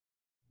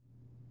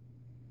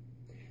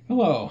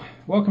Hello,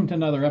 welcome to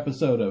another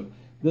episode of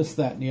This,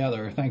 That, and the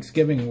Other.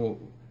 Thanksgiving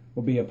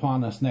will be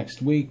upon us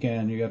next week,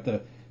 and you got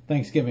the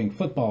Thanksgiving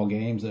football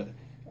games that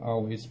are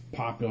always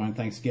popular on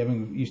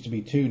Thanksgiving. It used to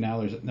be two,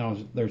 now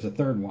there's a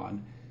third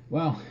one.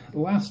 Well, the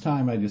last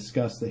time I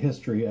discussed the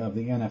history of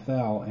the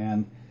NFL,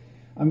 and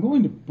I'm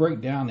going to break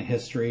down the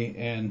history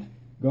and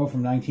go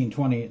from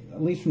 1920,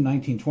 at least from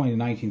 1920 to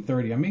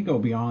 1930. I may go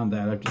beyond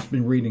that. I've just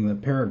been reading the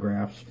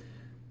paragraphs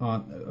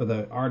on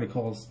the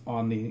articles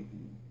on the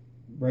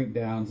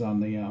breakdowns on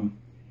the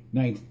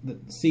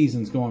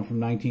seasons going from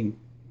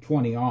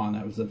 1920 on.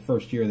 That was the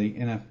first year the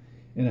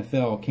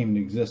NFL came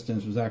into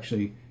existence. It was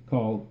actually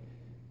called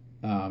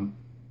the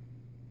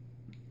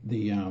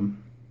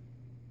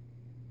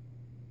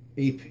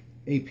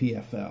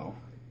APFL.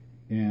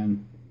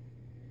 And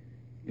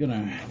I'm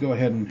gonna go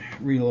ahead and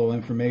read a little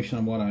information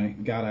on what I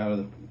got out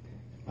of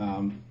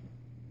the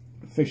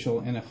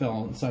official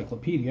NFL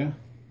encyclopedia.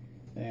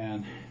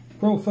 And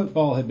pro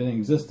football had been in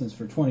existence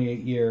for 28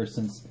 years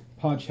since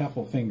Pudge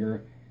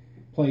Heffelfinger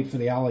played for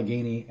the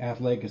Allegheny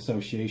Athletic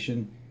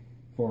Association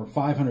for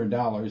 $500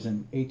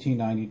 in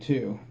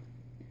 1892.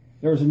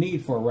 There was a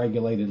need for a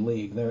regulated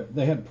league.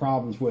 They had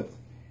problems with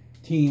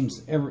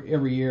teams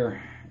every year.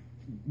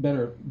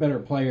 Better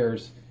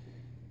players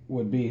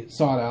would be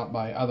sought out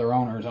by other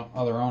owners.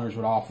 Other owners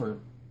would offer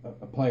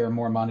a player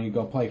more money to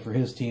go play for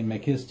his team,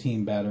 make his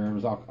team better. There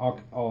was a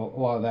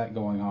lot of that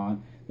going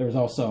on. There was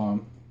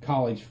also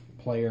college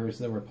players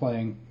that were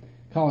playing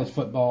college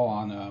football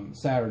on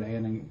Saturday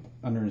and then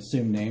under an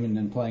assumed name, and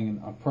then playing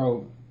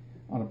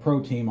on a pro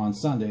team on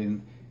Sunday,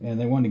 and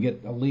they wanted to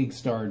get a league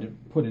started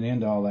to put an end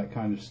to all that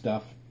kind of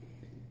stuff.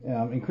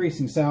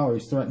 Increasing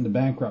salaries threatened to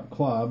bankrupt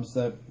clubs.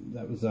 That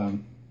was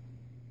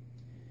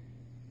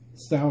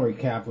salary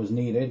cap was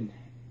needed.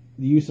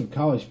 The use of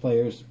college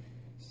players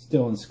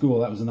still in school,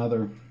 that was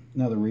another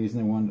reason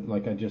they wanted,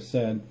 like I just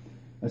said.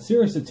 A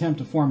serious attempt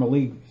to form a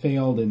league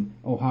failed in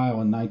Ohio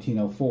in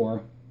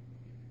 1904.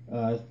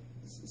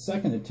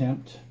 Second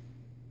attempt,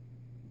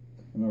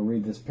 I'm going to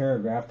read this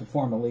paragraph, to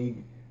form a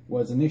league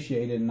was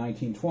initiated in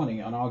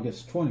 1920. On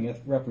August 20th,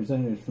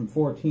 representatives from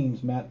 4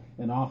 teams met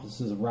in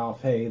offices of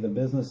Ralph Hay, the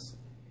business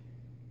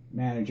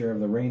manager of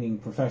the reigning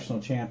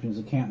professional champions,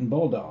 the Canton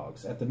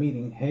Bulldogs. At the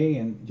meeting, Hay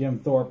and Jim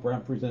Thorpe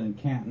represented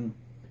Canton,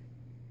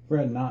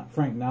 Frank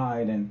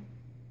Nide and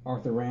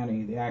Arthur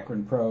Ranney, the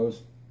Akron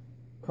Pros,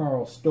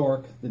 Carl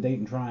Stork, the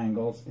Dayton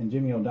Triangles, and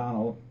Jimmy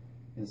O'Donnell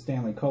and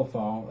Stanley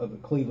Kofal of the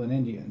Cleveland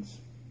Indians.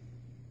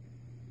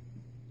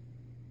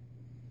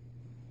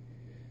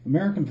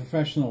 American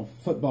Professional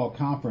Football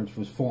Conference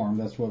was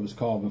formed. That's what it was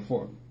called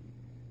before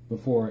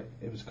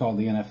it was called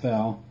the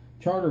NFL.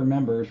 Charter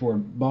members were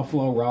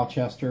Buffalo,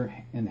 Rochester,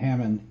 and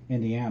Hammond,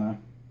 Indiana.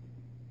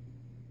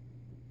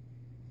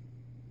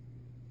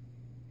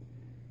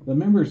 The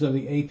members of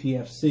the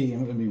APFC,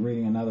 I'm going to be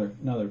reading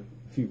another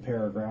few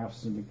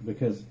paragraphs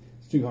because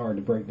it's too hard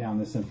to break down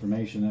this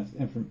information.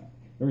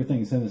 Everything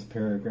that's in this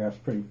paragraph is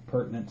pretty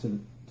pertinent to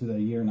the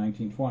year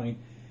 1920.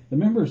 The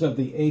members of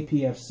the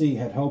APFC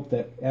had hoped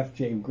that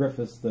F.J.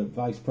 Griffiths, the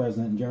vice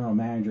president and general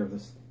manager of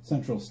the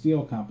Central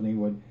Steel Company,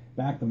 would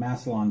back the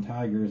Massillon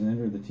Tigers and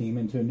enter the team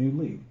into a new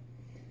league.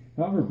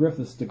 However,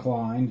 Griffiths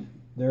declined,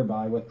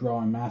 thereby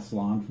withdrawing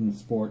Massillon from the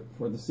sport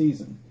for the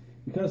season.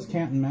 Because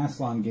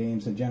Canton-Massillon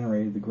games had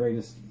generated the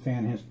greatest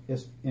fan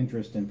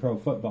interest in pro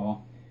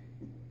football,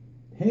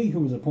 Hay, who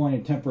was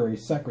appointed temporary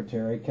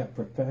secretary, kept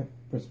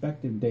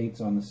prospective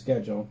dates on the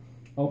schedule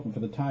open for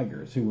the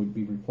Tigers, who would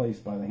be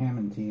replaced by the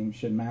Hammond team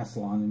should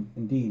Massillon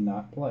indeed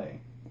not play.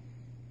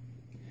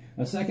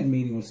 A second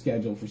meeting was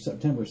scheduled for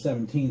September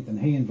 17th, and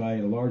Hay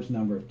invited a large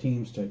number of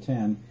teams to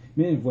attend,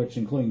 many of which,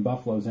 including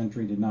Buffalo's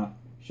entry, did not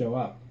show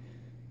up.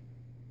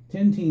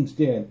 10 teams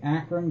did: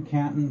 Akron,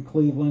 Canton,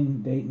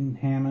 Cleveland, Dayton,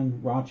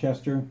 Hammond,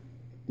 Rochester,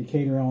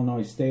 Decatur,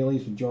 Illinois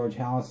Staleys, with George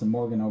Hallis and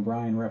Morgan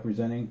O'Brien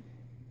representing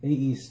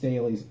A.E.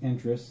 Staley's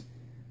interests.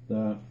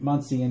 The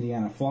Muncie,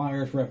 Indiana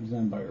Flyers,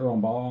 represented by Earl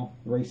Ball.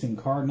 The Racing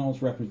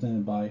Cardinals,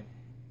 represented by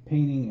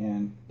painting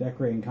and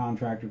decorating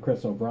contractor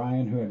Chris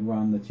O'Brien, who had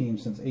run the team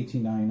since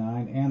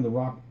 1899. And the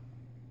Rock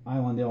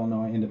Island,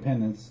 Illinois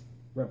Independents,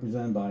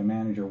 represented by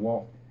manager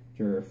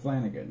Walter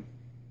Flanagan.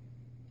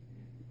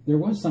 There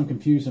was some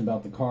confusion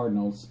about the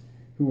Cardinals,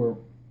 who were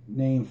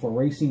named for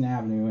Racine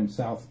Avenue in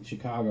South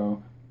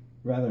Chicago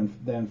rather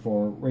than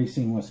for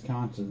Racine,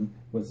 Wisconsin,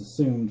 was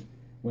assumed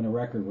when a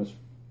record was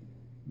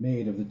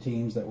made of the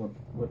teams that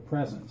were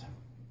present.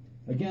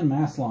 Again,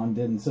 Massillon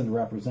didn't send a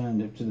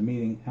representative to the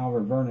meeting.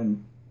 However,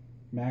 Vernon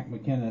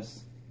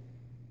McInnes,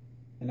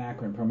 an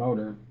Akron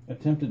promoter,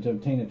 attempted to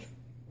obtain a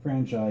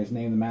franchise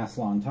named the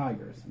Massillon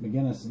Tigers.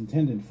 McInnes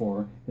intended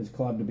for his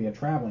club to be a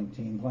traveling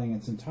team, playing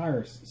its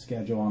entire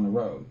schedule on the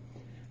road.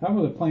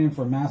 However, the plan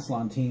for a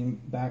Massillon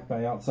team backed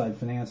by outside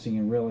financing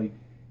and really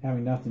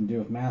having nothing to do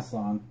with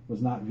Massillon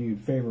was not viewed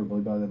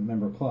favorably by the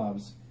member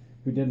clubs,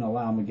 who didn't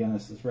allow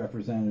McInnes as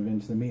representative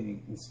into the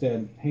meeting.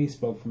 Instead, Hay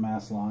spoke for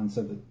Massillon and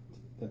said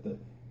that the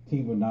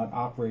team would not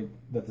operate,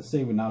 that the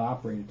city would not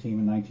operate a team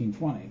in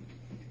 1920.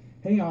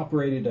 Hay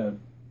operated a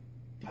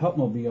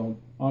Helpmobile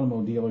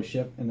automobile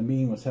dealership, and the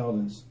meeting was held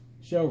in its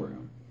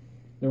showroom.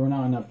 There were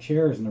not enough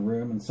chairs in the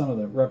room, and some of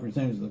the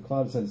representatives of the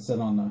clubs had to sit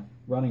on the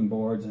running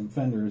boards and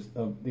fenders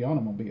of the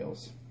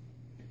automobiles.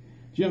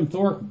 Jim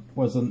Thorpe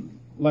was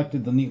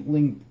elected the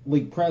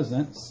league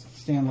president,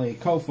 Stanley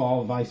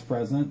Kofall, vice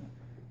president,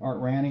 Art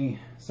Ranney,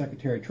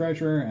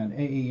 secretary-treasurer, and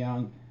A.E.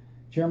 Young,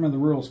 chairman of the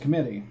Rules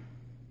Committee.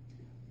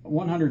 A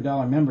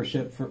 $100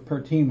 membership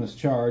per team was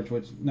charged,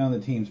 which none of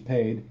the teams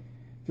paid.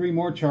 3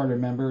 more charter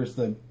members,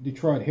 the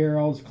Detroit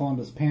Heralds,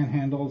 Columbus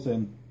Panhandles,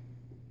 and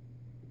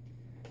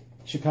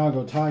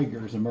Chicago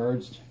Tigers,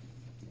 emerged.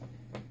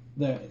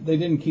 They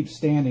didn't keep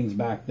standings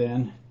back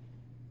then.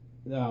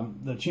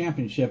 The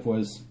championship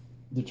was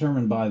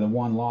determined by the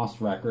won-loss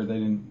record. They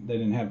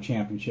didn't have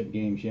championship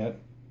games yet.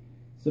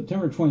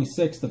 September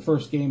 26th, the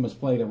first game was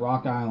played at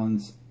Rock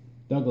Island's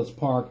Douglas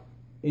Park.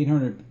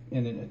 800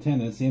 in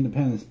attendance. The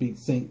Independents beat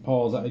St.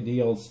 Paul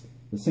Ideals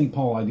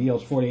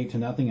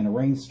 48-0 in a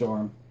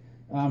rainstorm.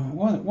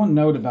 One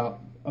note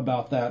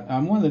about that.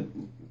 One of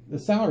the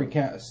salary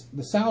caps,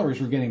 the salaries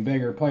were getting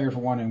bigger. Players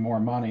were wanting more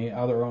money.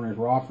 Other owners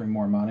were offering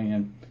more money,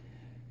 and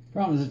the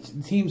problem is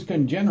that teams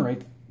couldn't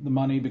generate the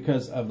money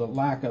because of the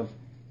lack of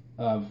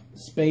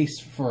space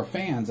for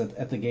fans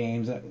at the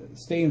games.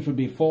 Stadiums would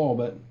be full,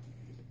 but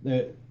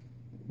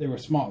they were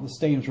small. The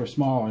stadiums were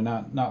smaller,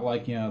 not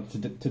like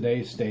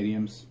today's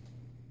stadiums.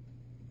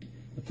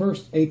 The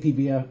first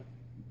APFA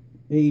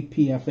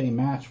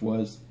match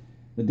was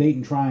the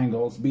Dayton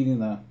Triangles beating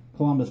the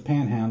Columbus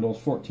Panhandles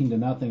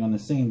 14-0 on the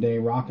same day.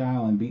 Rock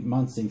Island beat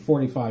Muncie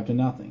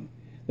 45-0.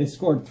 They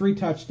scored 3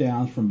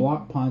 touchdowns from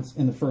block punts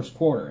in the first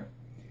quarter.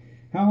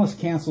 Hollis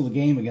canceled the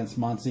game against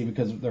Muncie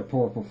because of their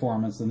poor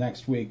performance the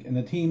next week, and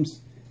the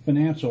team's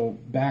financial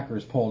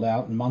backers pulled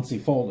out, and Muncie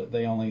folded.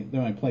 They only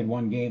played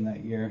 1 game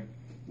that year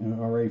and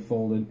already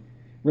folded.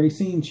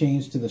 Racine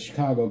changed to the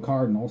Chicago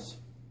Cardinals.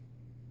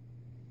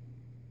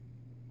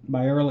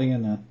 By early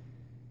in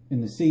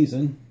the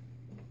season,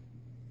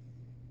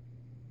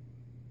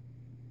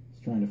 I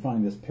was trying to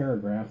find this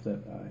paragraph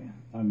that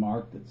I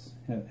marked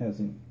that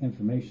has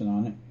information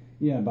on it.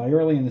 Yeah, by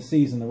early in the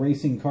season, the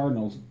Racine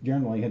Cardinals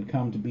generally had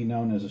come to be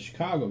known as the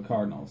Chicago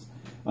Cardinals.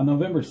 On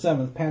November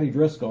 7th, Patty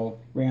Driscoll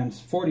ran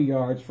 40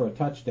 yards for a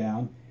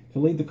touchdown to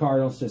lead the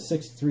Cardinals to a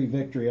 6-3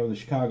 victory over the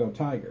Chicago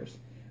Tigers.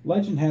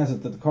 Legend has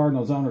it that the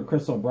Cardinals owner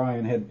Chris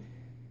O'Brien had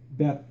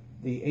bet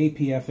the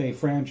APFA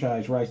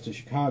franchise rights to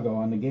Chicago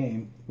on the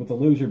game, with the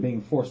loser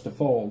being forced to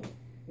fold.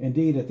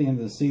 Indeed, at the end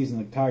of the season,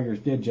 the Tigers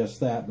did just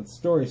that, but the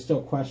story is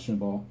still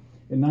questionable.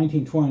 In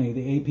 1920,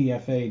 the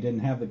APFA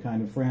didn't have the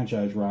kind of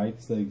franchise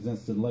rights that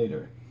existed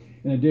later.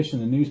 In addition,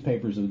 the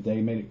newspapers of the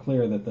day made it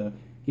clear that the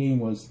game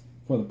was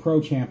for the Pro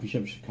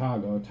Championship of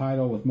Chicago, a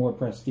title with more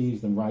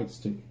prestige than rights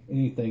to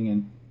anything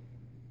in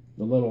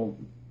the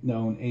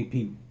little-known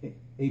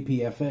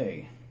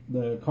APFA.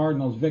 The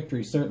Cardinals'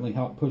 victory certainly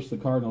helped push the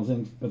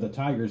the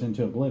Tigers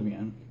into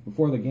oblivion.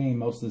 Before the game,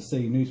 most of the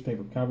city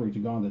newspaper coverage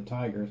had gone to the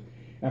Tigers.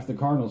 After the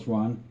Cardinals'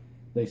 run,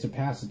 they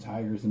surpassed the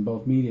Tigers in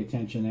both media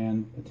attention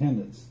and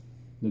attendance.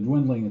 The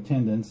dwindling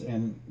attendance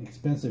and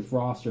expensive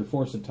roster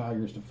forced the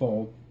Tigers to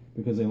fold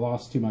because they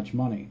lost too much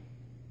money.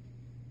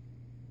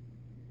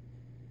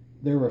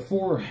 There was a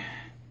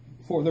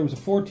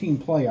 4-team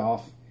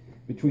playoff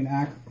between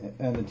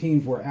and the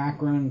teams were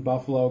Akron,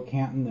 Buffalo,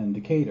 Canton, and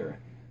Decatur.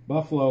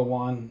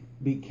 Buffalo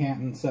beat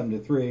Canton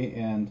 7-3,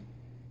 and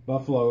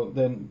Buffalo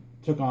then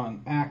took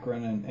on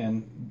Akron,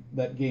 and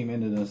that game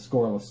ended in a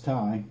scoreless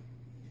tie.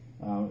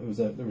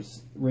 There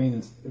was rain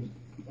and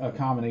a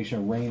combination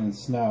of rain and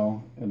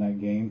snow in that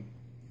game.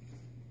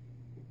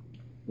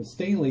 The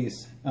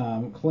Staleys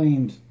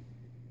claimed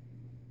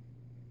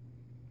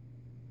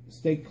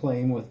state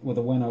claim with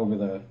a win over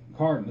the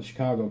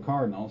Chicago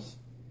Cardinals,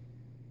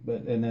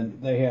 and then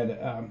they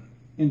had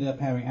ended up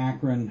having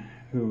Akron,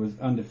 who was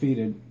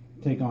undefeated,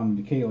 take on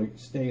the Decatur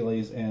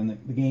Staleys, and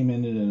the game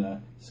ended in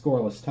a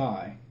scoreless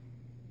tie.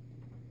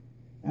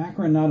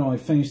 Akron not only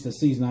finished the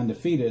season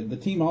undefeated, the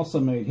team also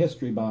made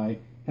history by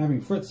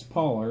having Fritz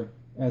Pollard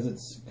as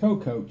its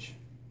co-coach,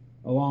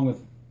 along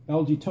with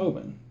L.G.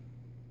 Tobin.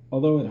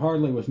 Although it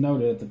hardly was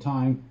noted at the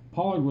time,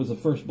 Pollard was the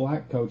first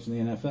black coach in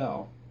the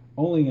NFL.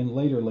 Only in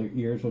later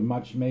years was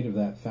much made of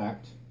that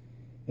fact,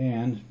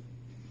 and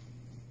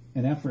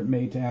an effort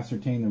made to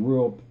ascertain the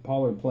role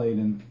Pollard played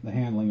in the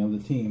handling of the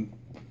team.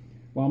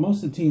 While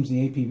most of the teams in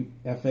the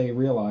APFA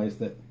realized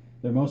that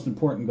their most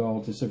important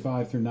goal to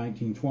survive through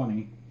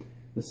 1920,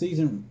 the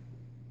season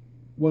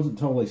wasn't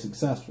totally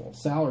successful.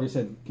 Salaries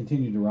had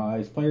continued to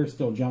rise, players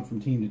still jumped from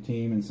team to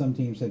team, and some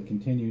teams had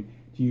continued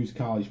to use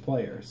college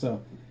players.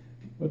 So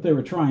what they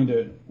were trying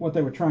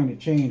to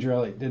change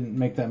really didn't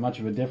make that much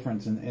of a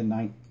difference in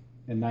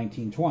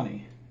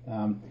 1920.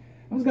 I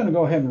was going to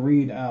go ahead and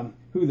read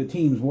who the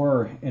teams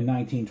were in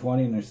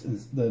 1920 and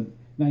the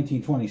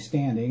 1920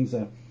 standings.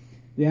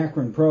 The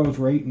Akron Pros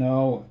were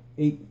 8-0,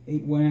 8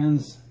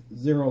 wins,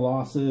 0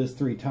 losses,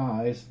 3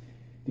 ties.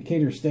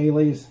 Decatur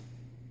Staleys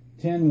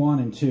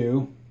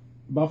 10-1-2.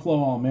 Buffalo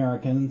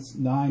All-Americans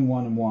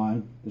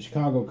 9-1-1. The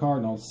Chicago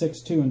Cardinals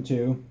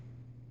 6-2-2.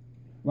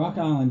 Rock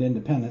Island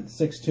Independent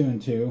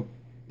 6-2-2,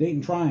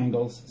 Dayton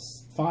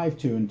Triangles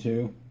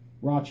 5-2-2,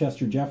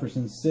 Rochester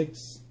Jefferson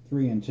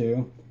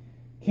 6-3-2,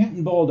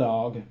 Canton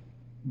Bulldogs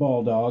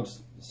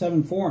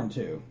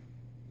 7-4-2.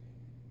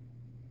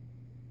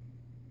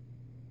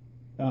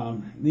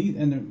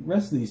 And the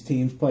rest of these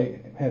teams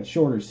had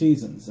shorter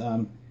seasons.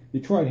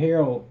 Detroit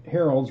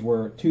Heralds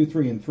were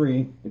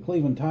 2-3-3. The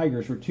Cleveland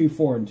Tigers were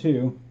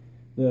 2-4-2.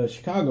 The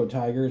Chicago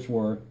Tigers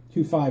were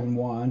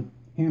 2-5-1.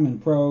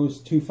 Hammond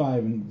Pros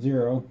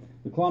 2-5-0.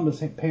 The Columbus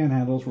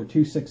Panhandles were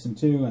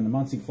 2-6-2, and the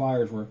Muncie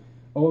Flyers were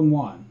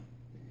 0-1.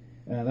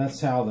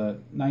 That's how the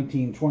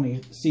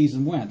 1920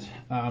 season went.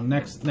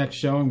 Next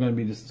show, I'm going to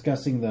be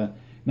discussing the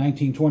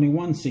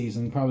 1921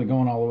 season, probably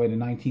going all the way to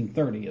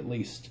 1930 at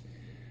least.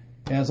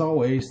 As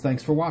always,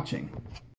 thanks for watching.